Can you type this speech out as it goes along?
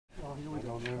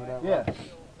don't remember that? Yeah. Rock?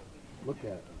 Look at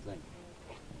it and think.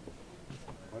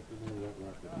 What the name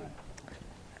of that record is?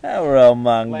 Hello,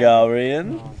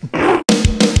 Mongolian.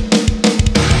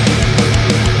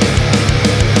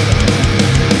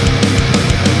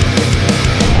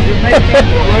 You're making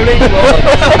floating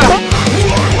log.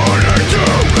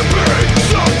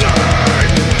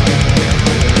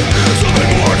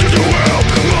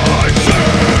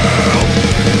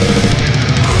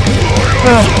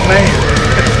 Oh, man.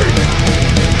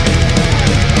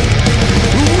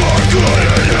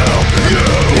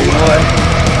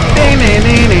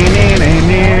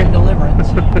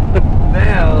 Deliverance.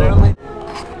 Now,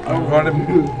 I'm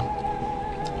running.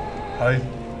 Hi.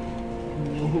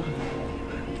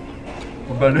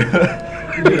 I'm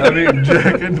eating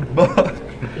Jack in the Box.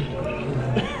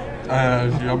 I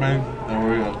mean, and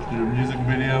we're gonna do a music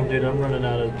video. Dude, I'm running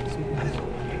out of.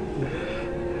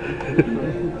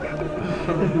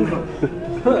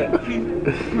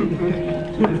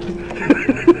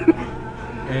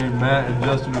 And Matt and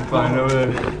Justin are fine over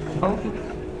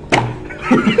there.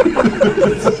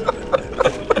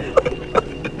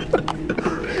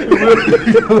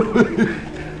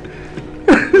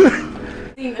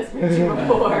 Seen this picture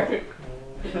before.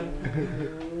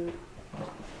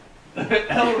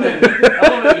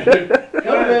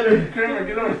 Elevator, Kramer,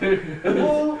 get over here.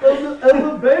 oh, there's an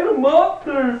elevator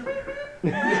monster.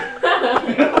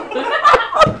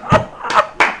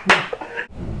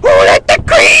 Who let the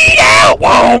creed out?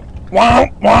 Womp,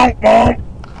 womp, womp, womp.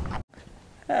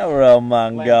 Hello,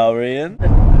 Mongolian.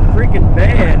 Freaking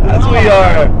band. As we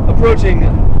are approaching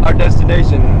our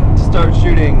destination to start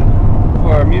shooting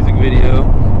for our music video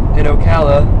in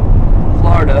Ocala,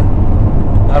 Florida,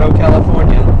 not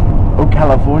California. Oh,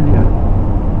 California.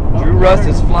 Drew Rust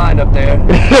is flying up there.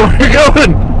 We're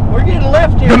going. We're getting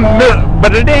left here, Mark.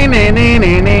 But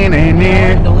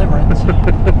Deliverance.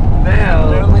 Now,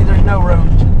 Literally, there's no road.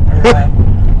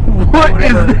 what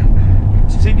is?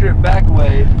 secret back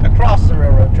way. Across the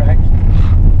railroad tracks.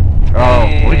 Oh,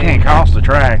 we can't cross the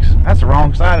tracks. That's the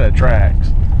wrong side of the tracks.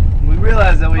 We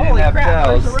realized that we didn't Holy have crap,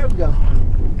 cows, where's the road go?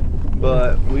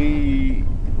 but we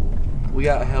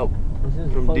got help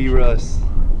from D. Russ.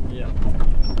 Yeah.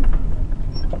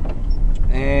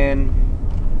 And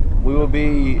we will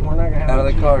be We're not gonna have out of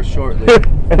the much car shortly.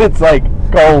 And it's like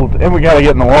cold, and we gotta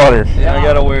get in the water. And I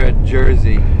gotta wear a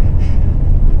jersey.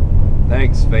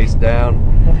 Thanks, face down.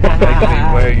 Making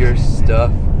me wear your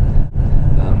stuff.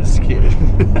 No, I'm just kidding.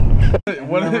 Either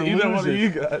one of you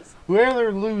guys.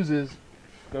 Whoever loses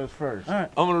goes first. All right.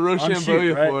 I'm gonna Rochambeau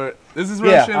you right? for it. This is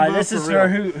Yeah. Rochambeau This for is real. for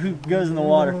who goes in the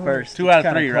water first. Two It's out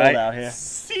of kinda 3, cold right? Out here.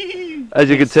 As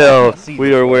you can tell,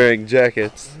 we are wearing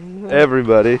jackets.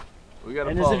 Everybody. We gotta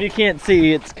And as follow. if you can't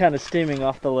see, it's kind of steaming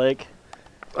off the lake.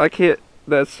 I can't,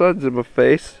 that sun's in my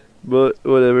face, but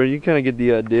whatever, you kind of get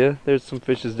the idea. There's some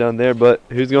fishes down there, but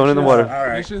who's going in the water? All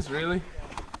right. Fishes, really?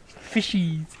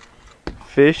 Fishies.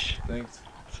 Fish? Thanks.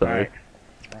 Sorry.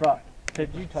 Rock, Did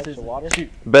you touch the water? Shoot.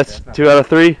 Best 2 out of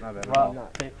 3? Not at all.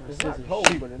 Rock, paper, It's not scissors, cold,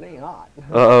 shoot. but it ain't hot.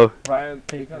 Uh-oh. Ryan,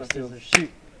 Paper, scissors, shoot.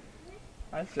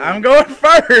 I'm going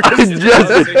first.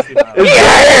 Justin.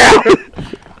 Yeah!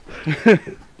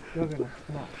 You're gonna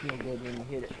not feel good when you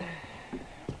hit it.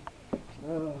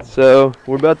 So,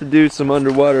 we're about to do some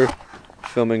underwater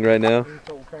filming right now. You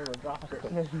told Kramer to drop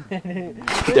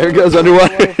it. There goes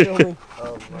underwater.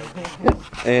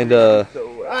 And,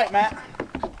 Alright, Matt.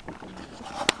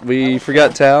 we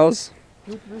forgot towels.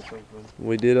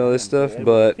 We did all this stuff,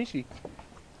 but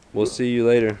we'll see you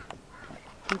later.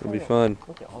 It'll be fun.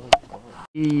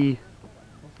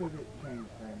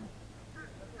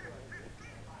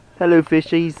 Hello,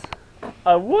 fishies.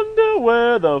 I wonder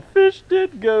where the fish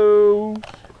did go.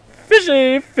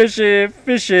 Fishy, fishy,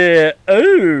 fishy.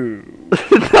 Oh.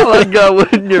 It's not like got one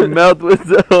in your mouth with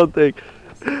the whole thing.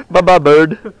 Bye-bye,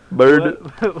 bird. Bird.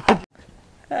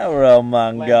 Hello,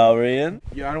 Mongolian.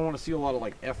 Yeah, I don't want to see a lot of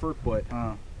like effort, but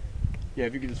yeah,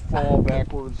 if you could just fall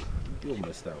backwards, you'll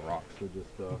miss that rock.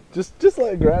 So just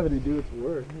let gravity do its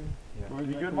work. Are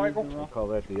you good, Michael? We call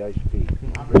that the ice peak.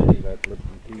 That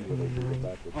lifting key where they go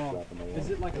backwards, drop in the water. Is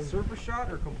it like a surface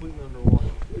shot or completely underwater?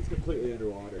 It's completely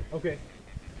underwater. Okay.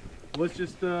 Let's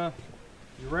just you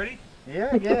ready? Yeah,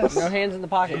 I guess. No hands in the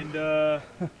pocket.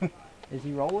 And Is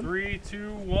he rolling? 3,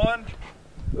 2, 1.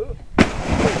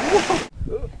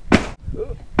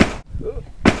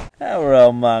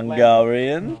 Hello,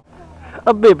 Mongolian.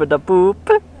 A bibba da poop.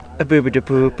 A bibba da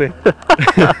poop.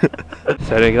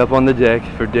 Setting up on the deck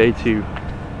for day 2.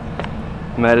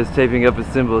 Matt is taping up his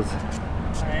cymbals.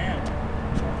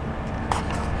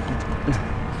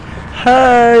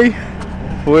 Hi!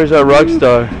 Where's our rock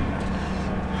star?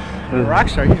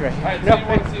 Rockstar, he's right here. Alright, No, so you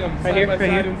want to see them right here, side by right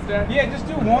side here. instead? Yeah, just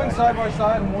do one side by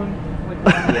side and one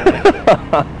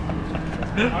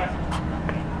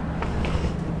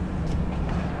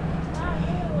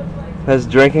That's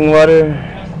drinking water.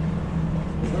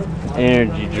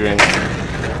 Energy drink.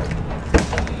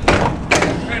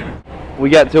 We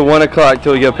got till 1 o'clock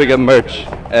till we go pick up merch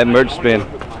at Merch Spin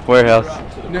Warehouse.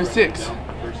 No, 6.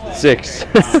 6.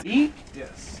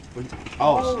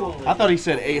 Oh, I thought he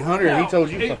said 800. He told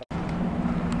you.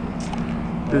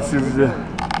 This is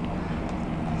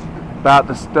about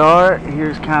to start.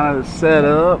 Here's kind of the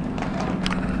setup.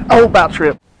 Oh, about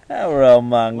trip. Hello,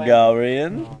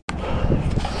 Mongolian.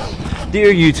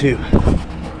 Dear YouTube,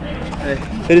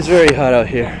 it is very hot out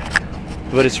here,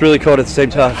 but it's really cold at the same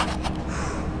time.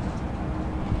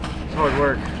 It's hard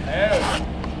work.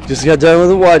 Just got done with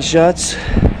the wide shots.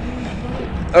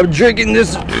 I'm drinking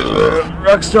this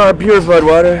Rockstar purified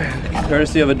water,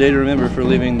 courtesy of a day to remember for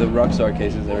leaving the Rockstar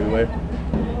cases everywhere.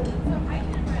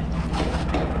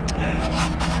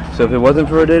 So if it wasn't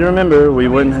for a day to remember, we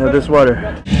wouldn't have this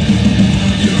water.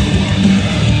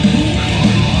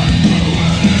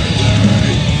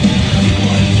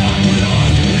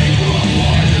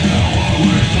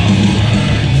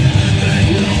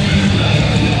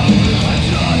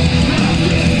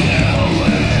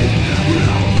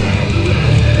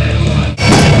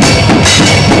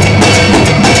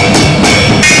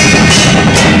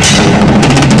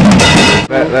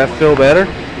 That feel better?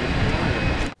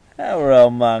 Hello,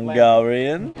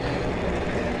 Mongolian.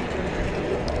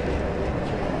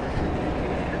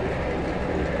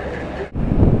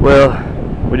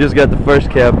 Well, we just got the first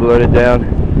cab loaded down.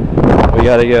 We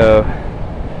gotta go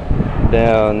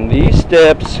down these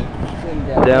steps,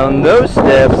 down those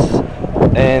steps,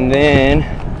 and then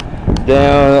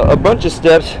down a bunch of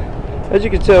steps. As you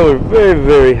can tell, we're very,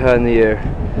 very high in the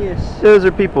air. Yes. Those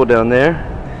are people down there.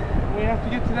 We have to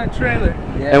get to that trailer.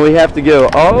 And we have to go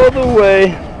all the way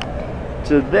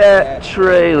to that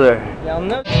trailer. Y'all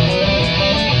know.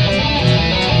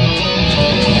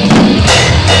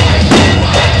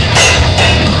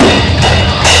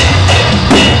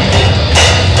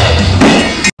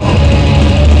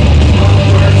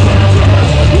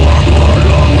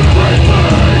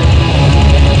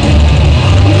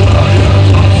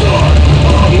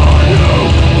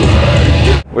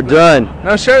 We're done.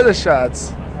 Now share the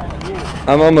shots.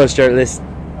 I'm almost shirtless.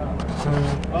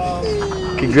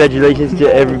 Congratulations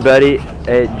to everybody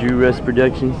at Drew Russ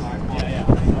Productions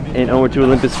and Onward to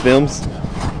Olympus Films.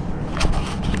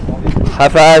 High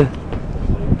five.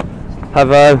 High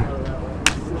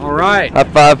five. All right. High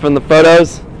five from the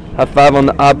photos. High five on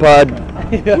the iPod.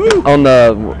 On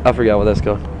the, I forgot what that's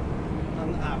called.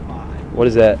 What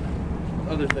is that?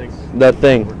 Other things. That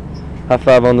thing. High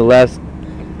five on the last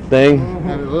thing.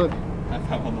 How did it look?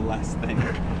 On the last thing.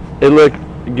 It looked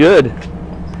good.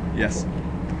 Yes.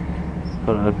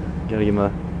 Hold on, gotta get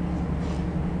my.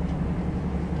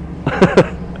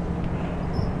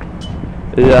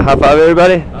 Yeah, high five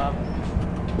everybody.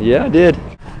 Yeah, I did.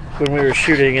 When we were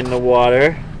shooting in the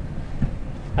water,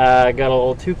 I got a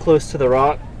little too close to the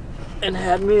rock and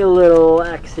had me a little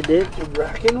accident of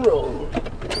rock and roll.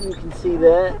 You can see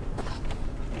that.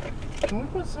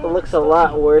 It looks a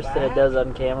lot worse than it does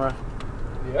on camera.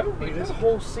 Yeah. This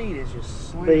whole seat is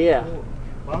just But yeah,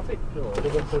 Well, I'll take a pillow.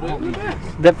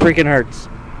 that freaking hurts.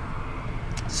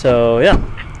 So yeah,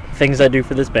 things I do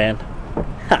for this band.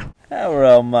 Ha!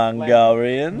 Hello,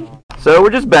 Mongolian. So we're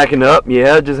just backing up,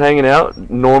 yeah, just hanging out,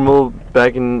 normal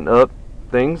backing up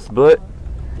things, but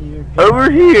over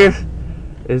here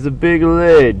is a big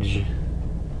ledge.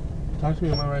 Talk to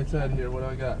me on my right side here. What do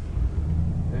I got?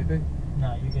 Anything?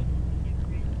 No, you're good.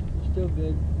 Still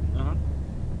good.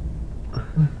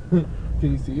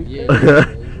 Can you see it?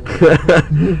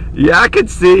 Yeah, I could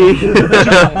see.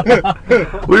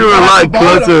 We were a lot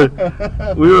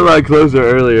closer. We were a lot closer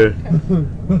earlier,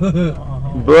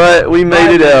 but we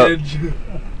made it out.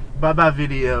 Bye bye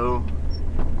video.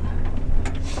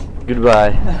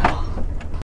 Goodbye.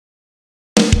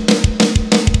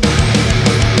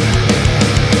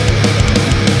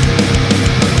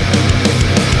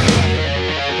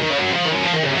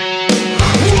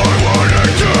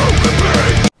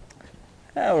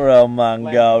 Hello,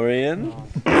 Mongolian.